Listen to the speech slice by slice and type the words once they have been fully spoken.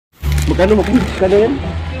Magkano yan?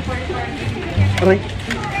 Aray.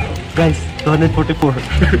 Guys, 244.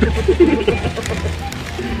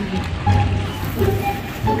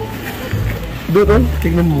 Doon,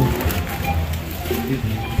 tingnan mo.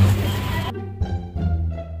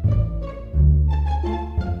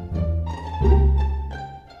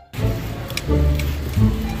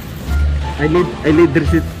 I need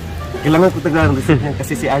receipt. Kailangan ko tagaan receipt yan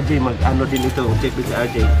kasi si RJ mag-ano din ito. Check din si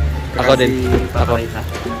RJ. Ako din. Ako.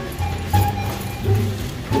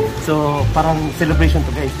 So, parang celebration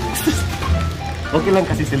to guys. Okay lang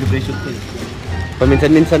kasi celebration to.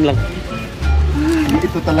 Paminsan-minsan lang.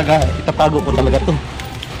 Ito talaga, itapago ko talaga to.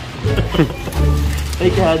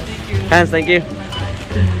 Thank you, Hans. Hans, thank you.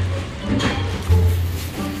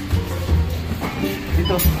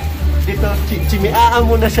 Dito, chimiaan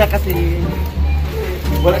mo na siya kasi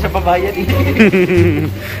wala siya pabayad eh.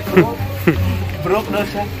 Broke na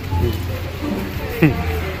siya.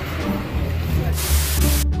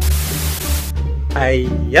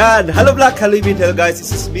 Ayan! Hello Black, hello Miral guys,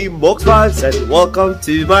 this is me Mukbang and welcome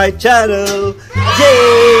to my channel.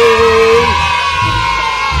 Yay!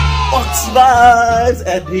 Mukbang!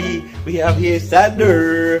 And we have here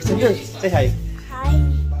Sander. Sander, say hi.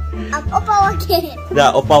 Opaw again.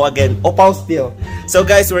 Yeah, Opaw again. Opaw still. So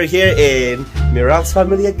guys, we're here in Miral's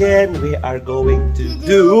family again. We are going to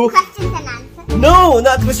do questions and answers. No,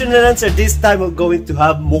 not question and answer. This time we're going to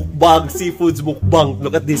have mukbang, seafoods mukbang.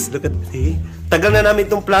 Look at this, look at this. Tagal na namin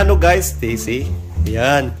itong plano guys. See?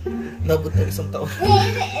 Yan. Nabot na isang taon.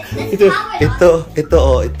 Ito.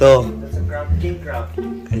 King crab.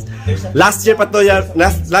 Last year pa to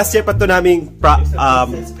naming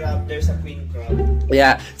there's a queen crab.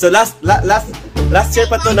 Yeah. So last year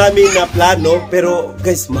pa to namin na plano pero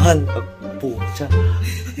guys, mahal. Pucha.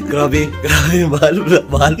 Grabe, mahal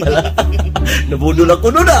pala. Nabudol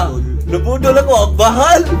ako noon ah. Nabudol ako, ang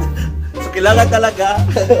mahal. So kailangan talaga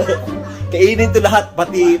kainin to lahat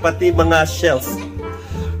pati mga shells.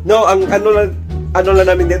 No, ang ano lang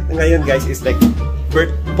namin ngayon guys is like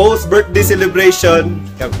post-birthday celebration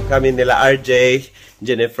kami nila RJ,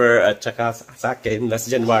 Jennifer at saka sa akin last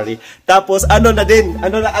January. Tapos ano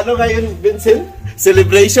ngayon Vincent?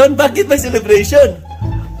 Celebration? Bakit may celebration?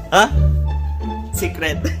 Ha?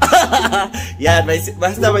 Secret. Yan,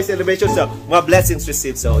 basta may celebration so mga blessings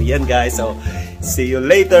received. So yan guys, so see you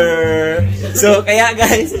later. So kaya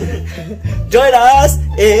guys, join us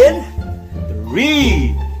in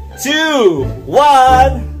 3, 2,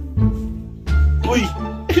 1. Uy!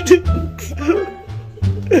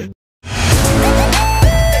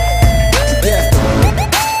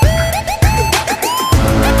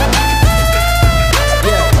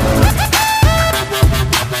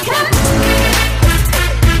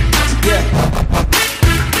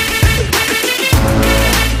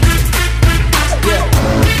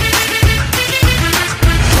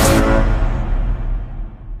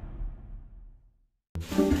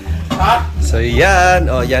 So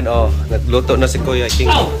yan, nagluto na si Kuya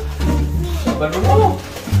King. And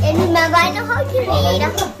remember, I know how to read.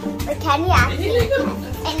 But can you actually?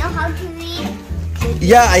 I know how to read.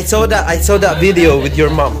 Yeah, I saw that video with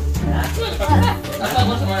your mom.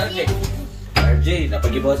 RJ,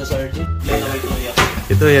 napagibaw sa RJ.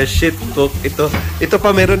 Ito ya shit cook. Ito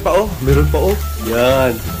pa meron pa oh.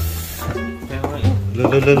 Yan.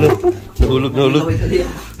 Lolo. Nahulog.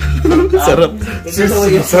 Sarap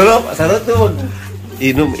to.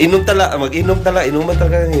 Inuman talaga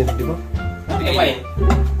ngayon, di ba?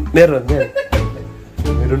 Meron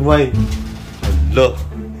wine. Lo.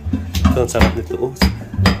 Ito ang sarap nito. Oh.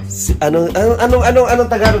 Anong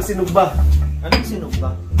Tagalog sinugba? Anong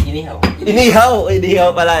sinugba? Inihaw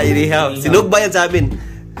pala. Sinugba yan sa amin.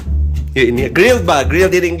 Grilled ba?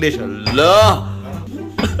 Grilled in English. Lo.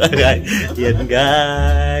 Yan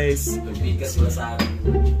guys. Bigas wala sa akin.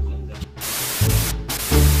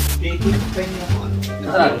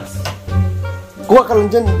 Kuha ka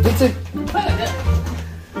lang dyan.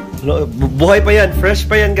 Buhay pa yan. Fresh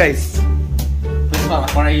pa yan guys.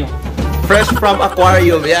 Fresh from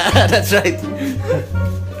aquarium. Yeah, that's right.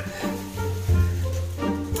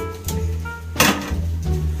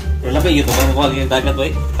 Lami yun. Huwag yung dagat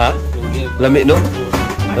boy. Ha? Lami no?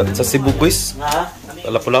 Sa Cebu boys?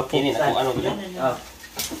 Lapu-lapu. Ini na kung ano ba yan?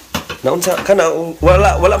 Naunsa ka na,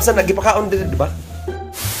 wala pa sa nagipakaon din, di ba?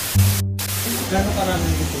 Gano'ng karami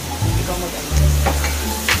dito? Ikaw mag-ano?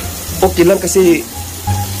 Okay lang kasi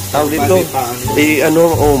tawag dito.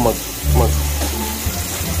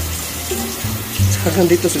 Saka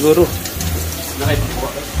dito siguro.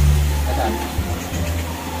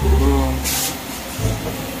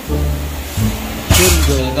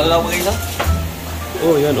 Galaw kayo na?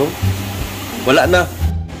 Oh, yan oh. Wala na.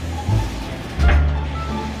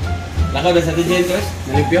 Lakaw na sa DJ Chris?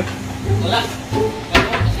 Nalimpyo? Wala.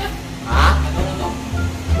 Ha?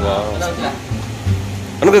 Wow. Ano sila?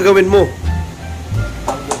 Ano gagawin mo?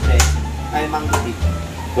 Mango bread. Ay, mango dip.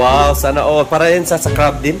 Wow, sana all. Para yan sa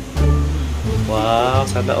crab din. Wow,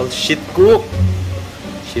 sana all. Shit cook.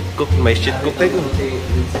 Shit cook. May shit cook tayo.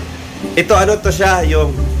 Ito ano to siya,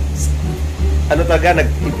 yung ano talaga,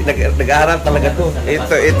 nag-aaral talaga to.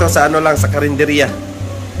 Ito sa ano lang, sa karinderya.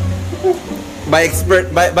 By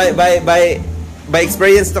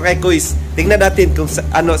experience to kay Kuis. Tingnan natin kung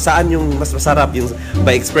saan yung mas masarap, yung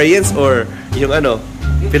by experience or yung ano,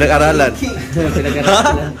 pinag-aralan.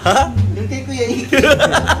 Ha? Yung kay Kuya Iki.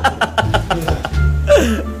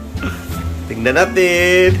 Tingnan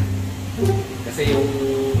natin. Kasi yung...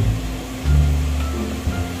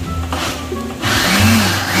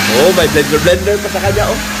 Oh, may blender pa sa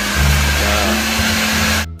kanya, oh.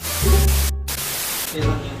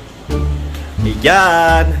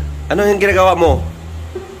 Yan. Ano yung ginagawa mo?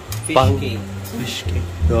 Fish cake. Fish cake.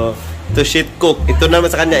 No. Ito shit cook. Ito naman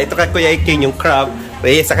sa kanya. Ito kay Kuya Iking, yung crab.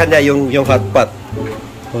 Sa kanya, yung hot pot.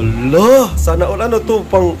 Hala! Sana all ano to?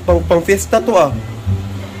 Pang fiesta to ah.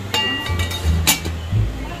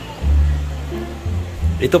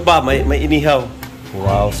 Ito pa, may inihaw.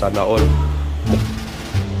 Wow, sana all.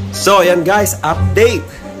 So, ayan guys, update.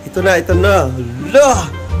 Ito na. Hala!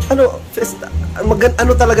 Ano? Fiesta?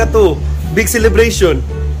 Ano talaga to? Big celebration.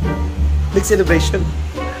 Big celebration.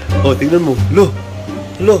 Oh, tingnan mo. Lo.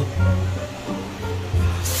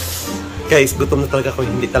 Guys, gutom na talaga ako.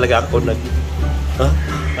 Hindi talaga ako Ha?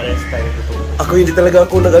 Parehas tayo gutom. Ako hindi talaga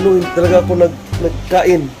ako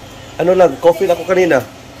nagkain. Ano lang, coffee lang ako kanina.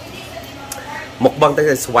 Mukbang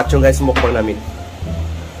tayo guys. Watch yung guys mukbang namin.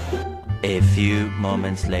 A few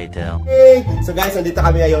moments later. Hey! So guys, nandito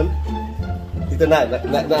kami ngayon. Dito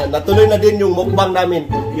natuloy na din yung mukbang namin.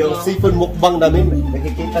 Yung seafood mukbang namin.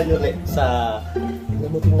 Nakikita nyo sa...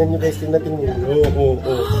 Tingnan nyo guys, tingnan nyo.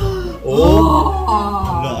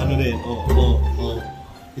 Ano na yun?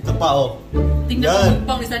 Ito pa, Tingnan mo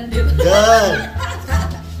mukbang ni Sandir. Yan!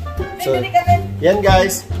 So, yan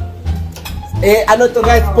guys. Ano to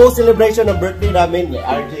guys, post-celebration ng birthday namin. Ni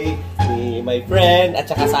RJ, ni my friend, at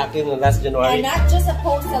saka sa akin no last January. And not just a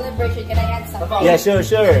post-celebration, can I add something? Yeah, sure.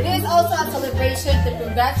 This is also a celebration to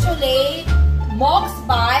congratulate Mox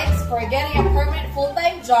Bikes for getting a permanent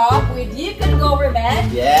full-time job with Yukon Government.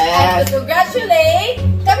 Yes! And to congratulate,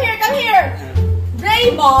 come here,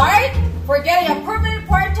 Raymart for getting a permanent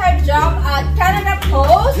part-time job at Canada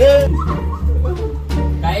Post. Yeah.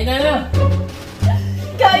 Kain na!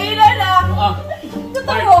 Kainan na!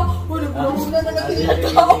 Totoo! Wala na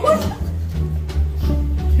nagkakataon.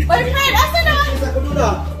 My friend, asa na?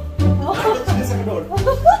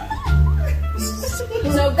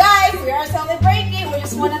 So guys, we are celebrating. We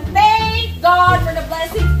just want to thank God for the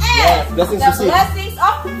blessings and blessings the received. blessings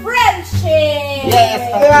of friendship. Yes,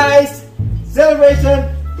 guys!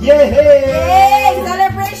 Celebration! Yay! Yay!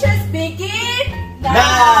 Celebration speaking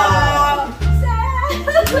now!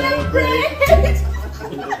 Celebrate!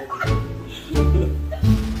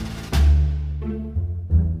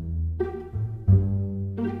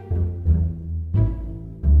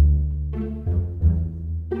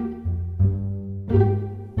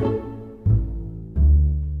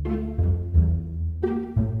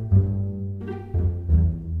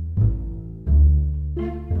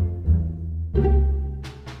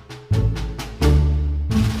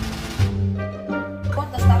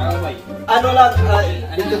 Ano lang,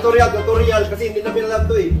 tutorial kasi hindi namin alam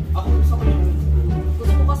to eh. Ako gusto ko yung...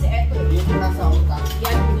 Gusto ko kasi eto. Yung nasa utak.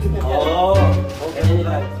 Yan. Oo. Okay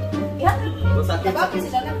nila. Yan. Sakit. Tapos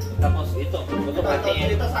sila na. Tapos ito. Gusto ko hatiin.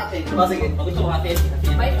 Ito sa atin. Sige. Gusto ko hatiin.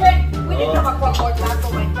 My friend, pwede ka mag-report na ako,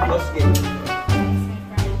 my friend. Sige.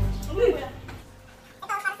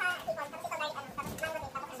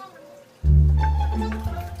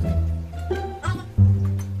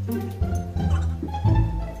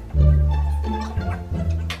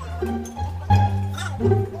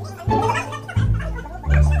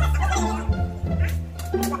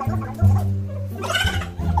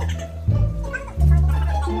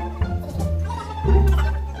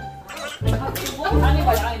 Ano yung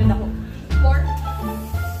wala kayo na ako? Pork?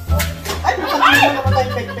 Ay, pakalaman mo naman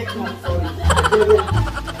tayong pek-pek mo. Sorry.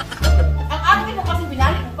 Ang akin mo kasi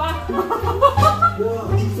binalik mo pa.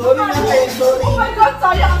 Sorry na kayo, sorry. Oh my God,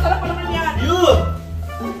 sayang. Ang sarap pa naman yan. Yun!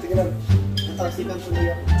 Sige lang. Natalsikan ko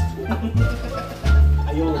niya.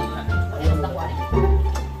 Ayun. Ayun.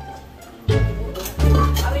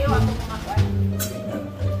 Ariyo ako mga kwan.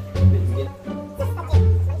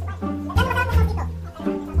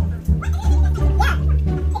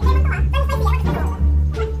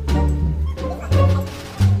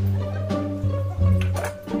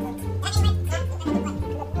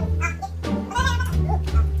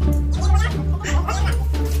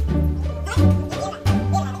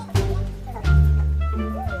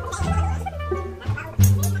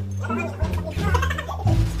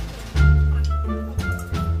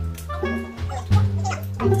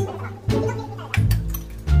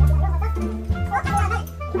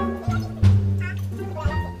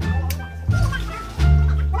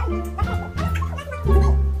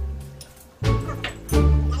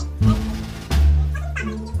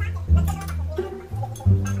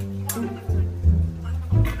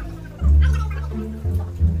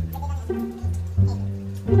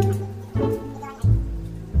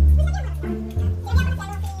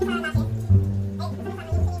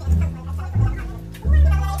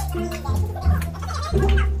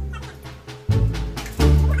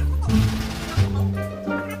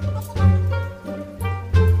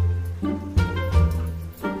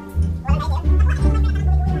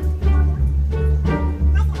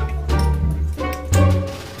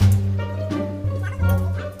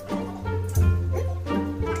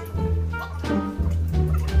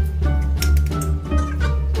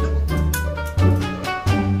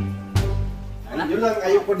 lang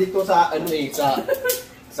ayoko dito sa ano eh,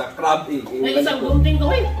 sa crab eh. May isang gunting ko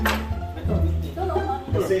eh.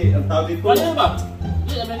 Kasi ang tawag dito. Ano ba?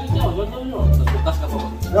 Hindi, may isang gunting nyo. Bukas ka po.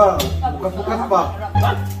 Yeah, bukas pa.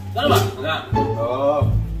 Ha? Ano ba? Nga. Oo.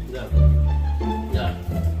 Nga. Nga.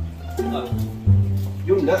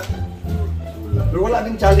 Yun na. Pero wala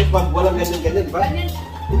ding challenge pag walang ganyan-ganyan, di ba? Ganyan.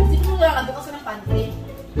 Siguro lang, bukas ka ng pantry.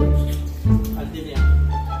 Ante niya.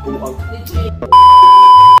 Buang. Legit.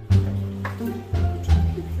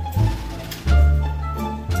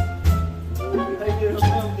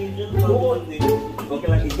 Okay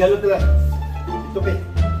lang, igalot lang. Ito pe.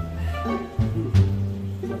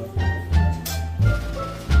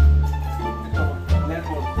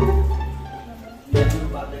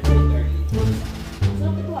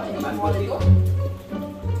 Sarap ito ah. Yung wallet ko.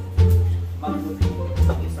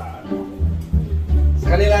 Sa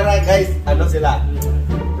kanila guys, ano sila?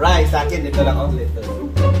 Rice, sa akin, dito lang outlet.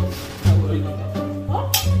 Huh?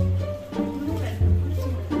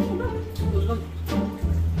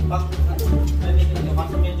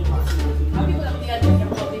 Sabi ko lang tiyan,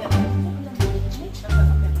 yung sabihan.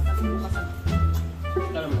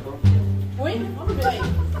 Uy, ano ba yun?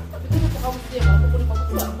 Ito yung pakawit niya, ano ko rin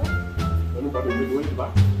pakukuha mo? Ano ba bibigyan, di ba?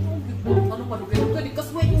 Ano pa nung ganun ka, di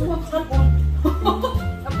kasway yung mga kanon.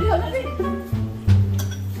 Sabihan na rin.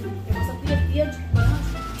 Eh, basta tiyan,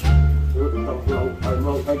 I don't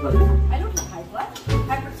know high blood.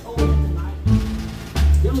 High blood's older than mine.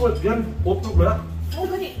 Yan, wala yan. Opo ba? Oh,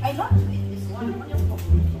 gani, I love it. This one, ano yung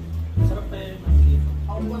paborito? Sarap pa yun.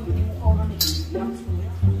 Ako ba, hindi mo kawalan ni Williams ko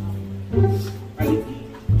yan.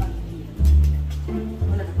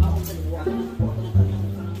 Wala na ako sa liwa.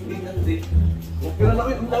 Okay na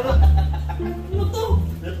lang, umala. Ano to?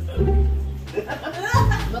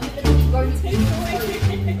 Gamit na yung garlic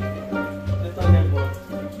paper. Ito na po.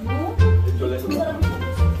 No? Ito lang.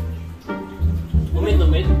 Umit.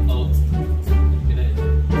 Oo.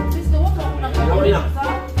 Please, gawa ka ako ng Gawa garlic na. sa...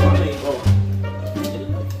 Okay, oh.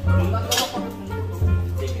 Gagawa ko ng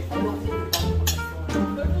Sige.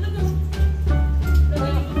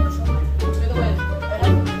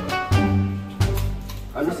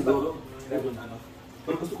 Ano siguro?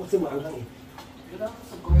 Pero gusto ko kasi maanghang eh.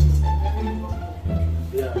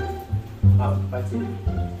 Yeah. Pansin.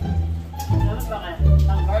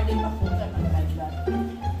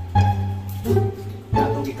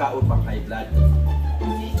 Atong gikaon pang high blood.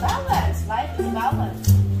 Balance. Life is balance.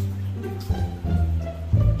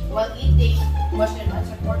 While eating, question,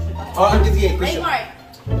 answer, portion. Oh, ang sige, Hey, question. Mark.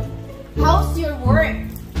 How's your work?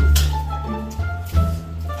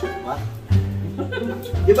 What?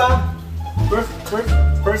 Diba?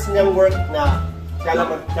 First niyang work na siya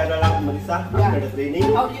na lang mag-isa after the training.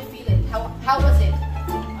 How do you feel it? How was it?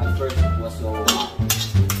 At first, it was so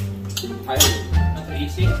tiring. Not so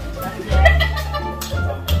easy.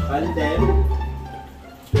 And then,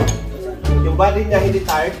 yung body niya hindi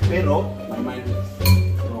tired, pero My mind is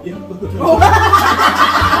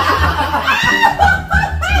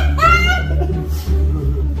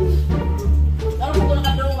Ano ko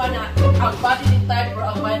nakadrowa ba na ang body ni type or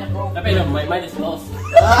ang mind na broke? Tapi no, my mind is lost.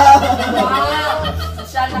 Wow!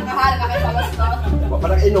 Social nakahal ka kay Palastot.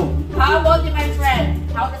 parang inom. How about you, my friend?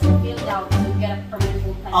 How does it feel now to get a permanent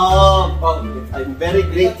full-time? I'm very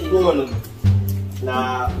grateful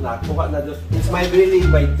na nakuha na Diyos. It's really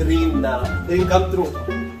my dream come true.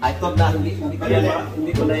 I thought na hindi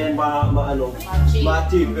ko na yan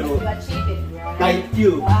ma-achieve, pero You achieved it, right? thank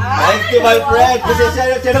you. Wow. Thank you, my friend. Kasi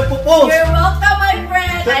siya nagpo-post. You're welcome, my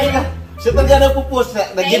friend. Siya talaga nagpo-post.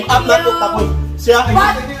 Nag-give up na to. you. Tapos siya,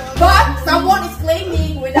 But someone is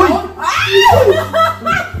claiming without...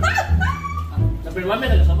 Tapi mami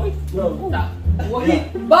nagsasaboy. no.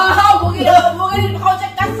 Bahaw! Bugin ako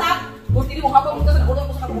check kasak. Kung hindi mo habang mo sa nakulong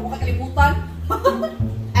ko sa nakapapakay kalibutan.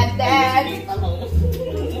 And then...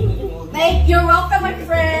 You're welcome, my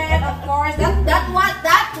friend. Of course,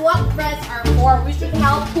 that's what friends are for. We should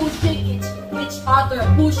help pushing each other,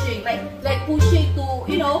 pushing like pushing to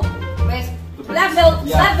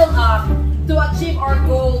level up to achieve our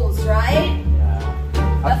goals, right?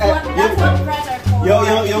 That's what friends are for.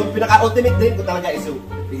 Yung pinaka-ultimate dream ko talaga is yung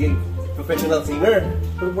biging professional singer.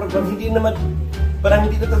 Pero parang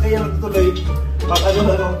hindi na talaga yan natutuloy.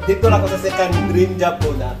 Dito lang ako sa second dream job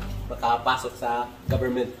ko na makapasok sa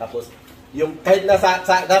government. Tapos yung kahit na sa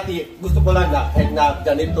dati gusto ko lang na kahit na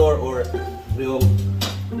janitor or yung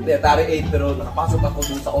military aid, pero nakapasok ako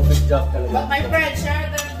dun sa office job talaga. But my friend, share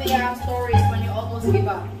the stories when you almost give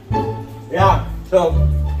up. Yeah, so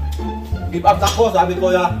give up ako, sabi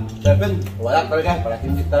ko ya, Stephen, wala talaga,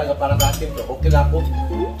 hindi talaga para sa akin, so okay lang ako.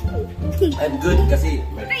 I'm good kasi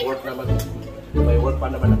may work naman. may work pa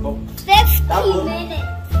naman ako. 50 Tapos, minutes.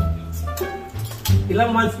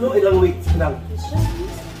 ilang months no? Ilang weeks lang. It's just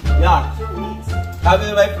weeks. Yeah. 2 weeks. Sabi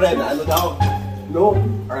ni my friend, ano daw? No,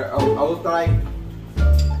 I will try.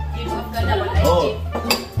 Gives up ka na, but I Oh. keep.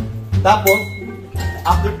 Tapos,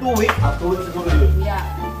 after 2 weeks siguro yun. Yeah.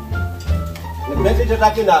 Nag-message sa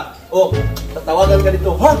akin na, oh, tatawagan ka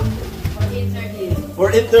dito. Ha? For interviews. For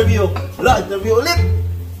interview. Wala, interview ulit.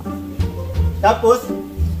 Tapos,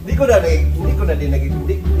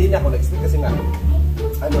 hindi na ako nag-expect kasi nga,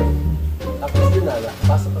 ano, tapos yun na,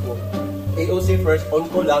 pasok ako. AOC first, on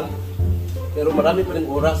ko lang, pero marami pa rin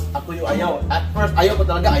oras. Ako yung ayaw. At first, ayaw ko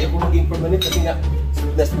talaga, ayaw ko maging permanent kasi nga,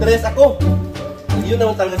 na-stress ako. Yun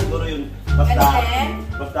naman talaga siguro yun. Basta, And then,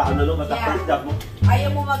 basta ano no, basta yeah. first job mo. Ayaw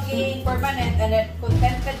mo maging permanent and then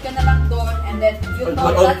contented ka na lang doon and then you know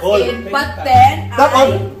On that's call. it. But then, Stop on!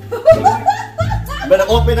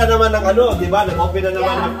 Nag-open na naman ng ano, di ba? Nag-open na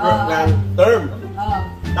naman ng term.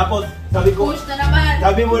 Tapos, sabi ko, push na naman.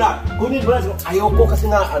 sabi mo na, kunin mo na. Ayaw ko kasi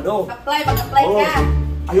nga, ano. Apply, mag-apply Oh, ka.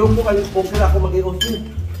 ayaw ko kasi okay na ako mag-AOC.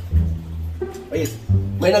 Ayos,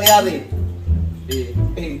 may nangyari.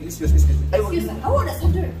 Excuse. Excuse me, how old is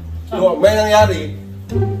older? So, may nangyari.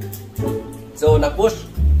 So, nag-push.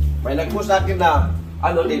 May nag-push sa akin na,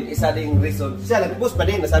 ano din, isa ding reason. Siya nag-push pa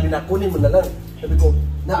din, nasabi na, kunin mo na lang. Sabi ko,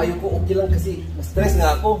 na ayaw ko, okay lang kasi, na-stress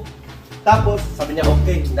nga ako. Tapos, sabi niya,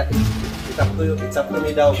 okay, it's up to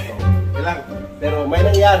me daw. So, okay lang. Pero may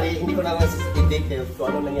nangyari, hindi ko na lang i-detail kung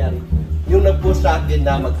ano nangyari. Yung nag-push sa akin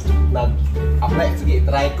na mag-apply, sige,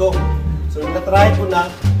 try ko. So, na-try ko na,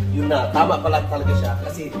 yun na, tama pala talaga siya.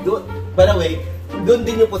 Kasi doon, by the way, doon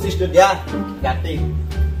din yung position niya, dati.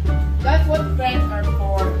 That's what friends are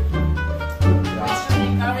for. We should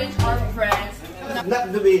encourage our friends.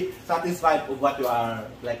 Not to be satisfied with what you are,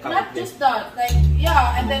 like, Not just that, like,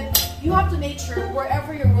 yeah, and then you have to make sure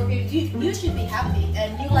wherever you're working, you should be happy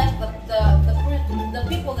and you like the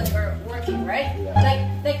people that are working, right?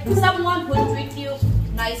 Yeah. Like someone who treat you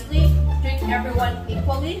nicely, treat everyone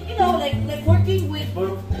equally, you know, like working with.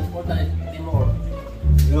 Important teamwork.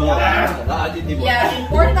 Yeah,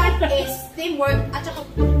 important is teamwork.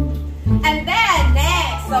 And then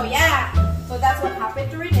next, so yeah, so that's what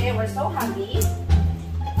happened to Rene. We're so happy.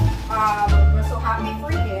 We're so happy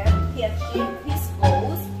for him. He achieved his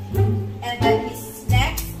goals, and then his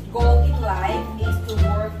next goal in life is to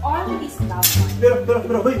work on his love life.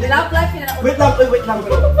 Pero, wait Love life na wait lang.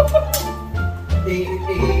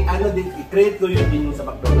 Ano din, i-create ko yun din yung sa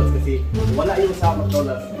McDonald's kasi wala yung sa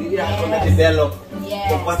McDonald's. Hindi ako na-develop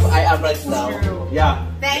of what I am right now. True. Yeah.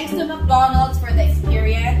 Thanks to McDonald's for the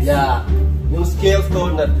experience. Yeah. Yung skills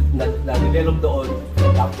ko na-develop doon.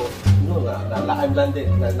 Tapos, I'm landed.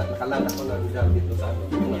 Nakaland ako na dito sa ano.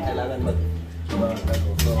 Kailangan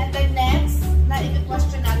so, And then next, na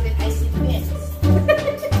i-question natin ay si Vince.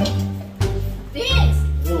 Vince!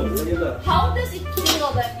 yun na. How does it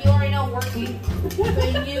feel that you are now working to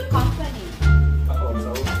a new company?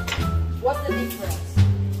 So, What's the difference?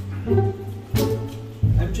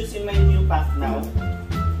 I'm choosing my new path now.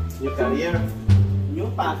 new career. New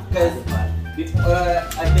path. Because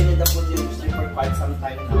I've been in the food industry for quite some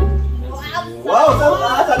time now. Wow!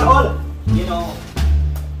 Sana all! You know,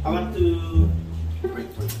 I want to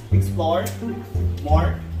explore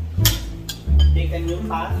more, take a new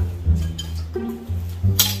path,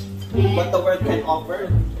 what the world can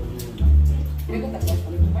offer.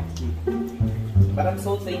 But I'm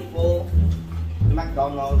so thankful to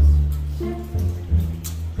McDonald's.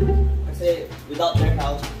 Kasi without their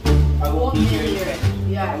help, I won't be here in Canada.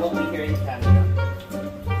 Yeah. I won't be here in Canada.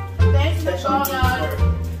 Thanks Especially McDonald's.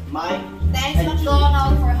 for Mike Thanks and Julie.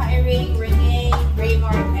 McDonald's for hiring Renee,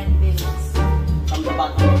 Raymart, and Vince. From the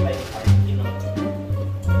bottom of my heart, you know.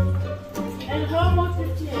 And how about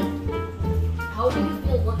your team? How do you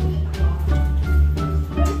feel working at McDonald's?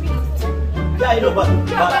 Yeah, I know, but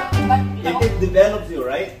you know, it develops you,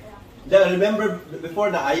 right? I remember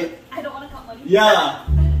before na I don't want to count money. yeah,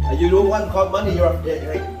 you don't want to count money, you're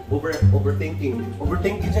like overthinking.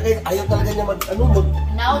 Overthinking siya guys, ayaw talaga niya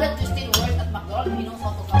Now that Justin works at McDonald's, he knows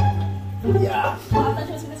how to count money. yeah. Makata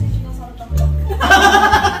siya sila she knows how to count.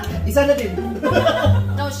 Isa na din.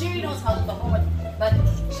 No, she knows how to talk, but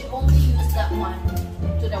she only used that one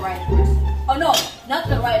to the right person. Oh no,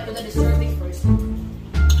 not the right, to the deserving person.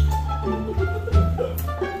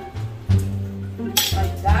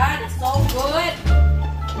 Like that, it's so good.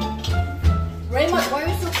 Raymond, why are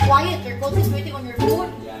you so quiet? Your coach is waiting on your food.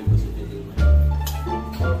 Yeah, I'm just eating.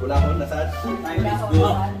 Wala ko nasaan. Time is Wala good. ko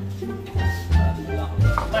saan. Wala ko.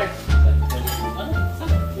 Mark, Ano?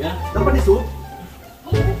 Yeah. Dapat ni soup?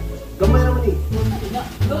 Gamay naman eh.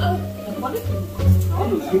 Nagpalit.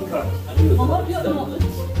 Mahal yun, no?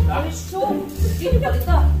 Ay, so, hindi balik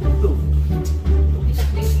ka.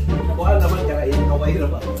 Kuha naman ka na kaway na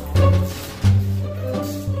ba?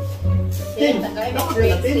 Tagay mo ang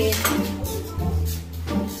vaccine.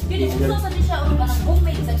 Hindi, gusto sa siya o ba ng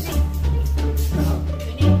homemade sa siya?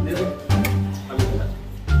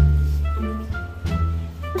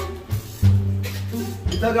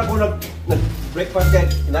 Itaga ako nag-breakfast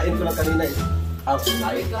kahit kinain ko lang kanina eh.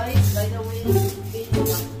 Sorry guys, by the way, video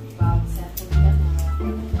pag-settle ka na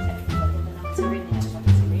sa rin niya sa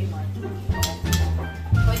Raymond.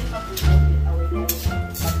 Pwede pa po siya with our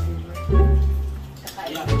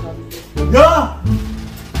kakain ang Jollibee. Yeah!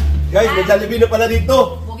 Guys, may Jollibee na pala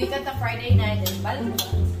dito. Mugi ka ta Friday night and balik mo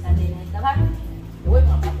sa Sunday night. Diba? Uy,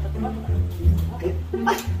 mga kapatid mo.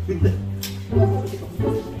 Ay, bigla.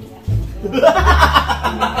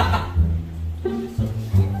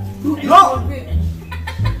 No!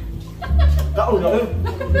 Kaon na kayo.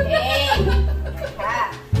 Hey!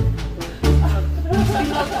 Ha?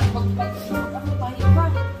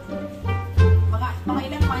 Mga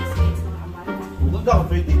ilang months days, mga Amerika. Huwag ako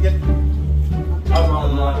free ticket.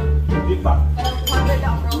 Mga hindi pa. Pero 200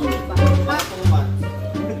 ang road trip ba?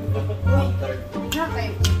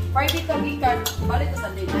 Friday ka gikan, balik ka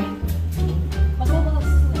Sunday night. Mas mo mga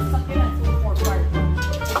sakyanan, 4 part.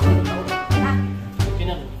 Ha?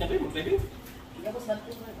 Baby? Hindi ako sa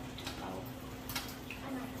lahat.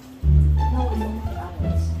 No, it's only 4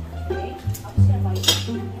 hours. Okay? Ako siya ba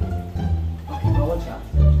yun? Bawal siya.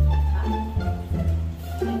 Ha?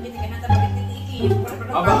 Hindi ka na talagang titiki.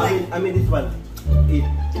 I mean this one. Eat.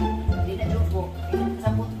 Hindi na joke.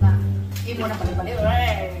 Sabot na. Imo na balik-balik.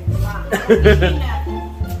 Hindi na.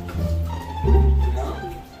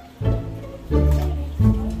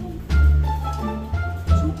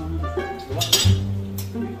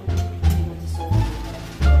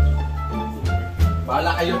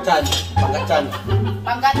 Bahala kayo, Chan. Pangkat-Chan.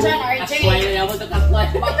 Panggatsan, RJ. Kasway na ako ito, kasway.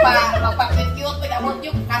 Magpa-cute, pag-abot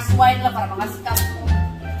yung kasway nila para mga skat mo.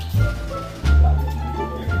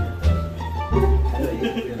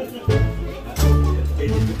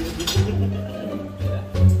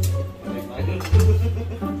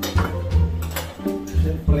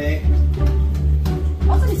 Siyempre.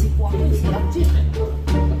 Asa ni si Puang yun, si Abjit?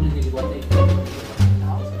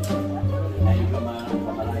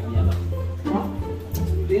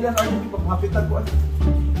 Hindi na kayo pagpapitan ko.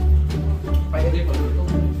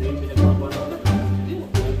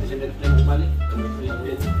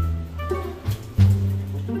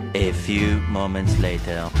 A few moments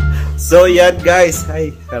later. So yan guys.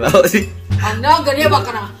 Hi. Hello. Ano, ganyan ba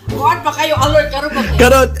ka na? Kuhan pa kayo, alert ka rin ba?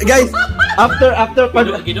 Karon guys, after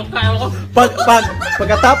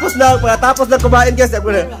pagkatapos na kumain guys,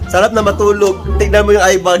 sarap na matulog. Tignan mo yung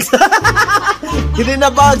eye bags. Hindi na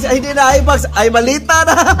bags, hindi na eye bags, ay malita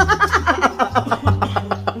na.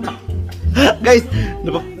 Guys,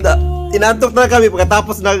 inantok na kami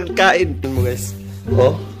pagkatapos ng kain. Tingnan mo guys.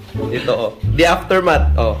 Oh, ito oh. The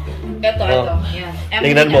aftermath. Oh. Ito. Yan.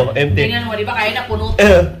 Tingnan mo, empty. Tingnan mo, di ba kaya na puno?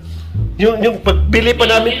 Yung pagbili pa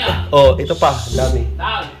namin. Oh, ito pa, dami.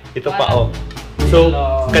 Ito pa oh. So,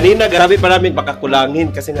 kanina grabe pa namin baka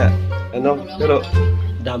kulangin kasi nga ano, pero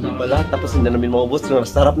dami pala tapos hindi namin maubos.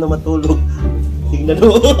 Sarap na matulog. Tingnan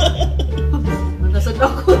mo. Nasad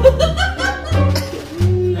ako.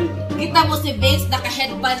 Kita mo si Vince,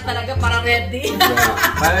 naka-headband talaga para ready.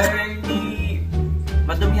 Para hindi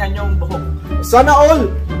madumihan yung buhok. Sana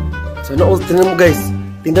all! Sana all. Tingnan mo guys.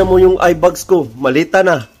 Tingnan mo yung eye bags ko. Malita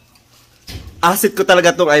na. Asset ko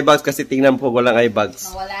talaga tong eye bags kasi tingnan po walang eye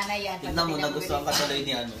bags. Wala na yan. Tignan mo, nagustuhan ka tuloy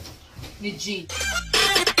ni ano. Ni G.